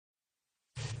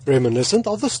Reminiscent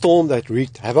of the storm that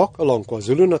wreaked havoc along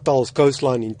KwaZulu-Natal's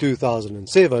coastline in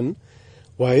 2007,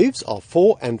 waves of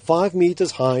 4 and 5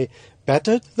 meters high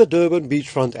battered the Durban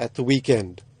beachfront at the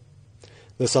weekend.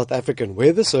 The South African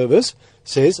Weather Service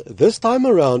says this time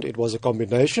around it was a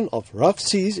combination of rough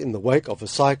seas in the wake of a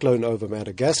cyclone over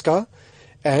Madagascar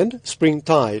and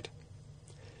springtide.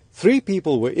 3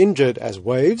 people were injured as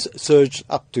waves surged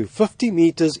up to 50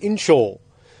 meters inshore,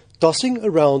 tossing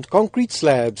around concrete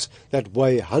slabs that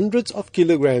weigh hundreds of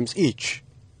kilograms each.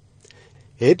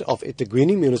 Head of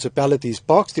eThekwini Municipality's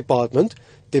Parks Department,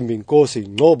 Timbinkosi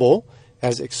Nobo,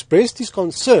 has expressed his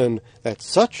concern that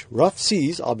such rough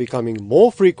seas are becoming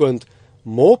more frequent,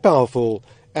 more powerful,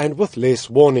 and with less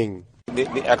warning.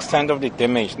 The extent of the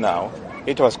damage now,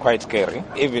 it was quite scary.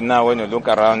 Even now when you look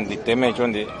around, the damage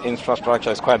on the infrastructure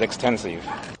is quite extensive.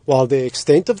 While the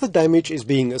extent of the damage is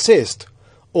being assessed,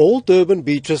 all Durban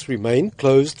beaches remain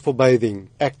closed for bathing.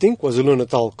 Acting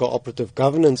KwaZulu-Natal Cooperative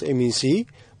Governance MEC,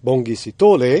 Bongi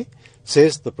Sitole,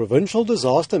 says the Provincial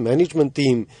Disaster Management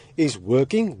Team is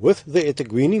working with the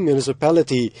eThekwini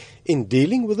municipality in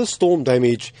dealing with the storm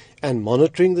damage and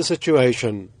monitoring the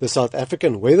situation. The South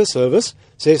African Weather Service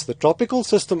says the tropical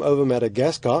system over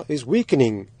Madagascar is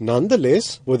weakening.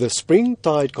 Nonetheless, with the spring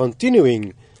tide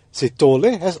continuing,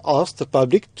 Sitole has asked the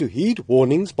public to heed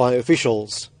warnings by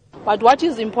officials. But what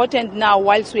is important now,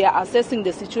 whilst we are assessing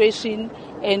the situation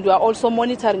and we are also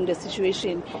monitoring the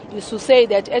situation, is to say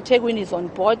that eThekwini is on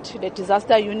board, the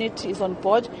disaster unit is on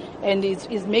board, and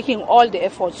is making all the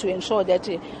efforts to ensure that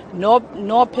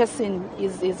no person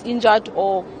is injured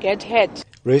or get hurt.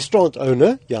 Restaurant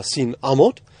owner Yasin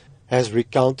Amot has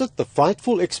recounted the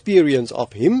frightful experience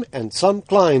of him and some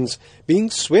clients being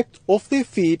swept off their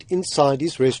feet inside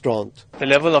his restaurant. The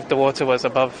level of the water was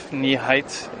above knee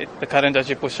height. The current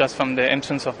actually pushed us from the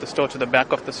entrance of the store to the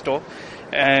back of the store,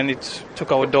 and it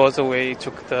took our doors away, it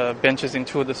took the benches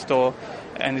into the store,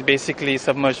 and it basically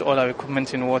submerged all our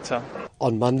equipment in water.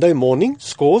 On Monday morning,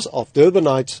 scores of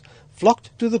Durbanites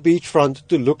flocked to the beachfront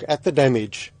to look at the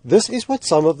damage. This is what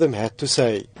some of them had to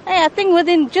say. I think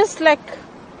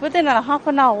within a half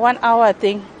an hour, 1 hour, I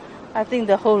think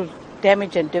the whole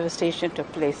damage and devastation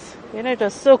took place. It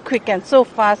was so quick and so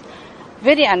fast,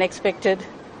 very unexpected,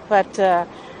 but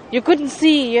you couldn't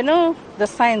see, the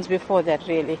signs before that,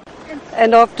 really.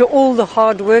 And after all the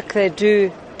hard work they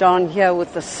do down here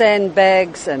with the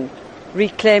sandbags and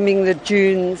reclaiming the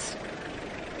dunes,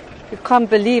 you can't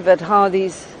believe it how the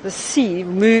sea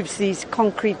moves these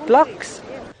concrete blocks.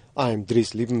 I'm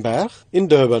Dries Liebenberg in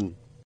Durban.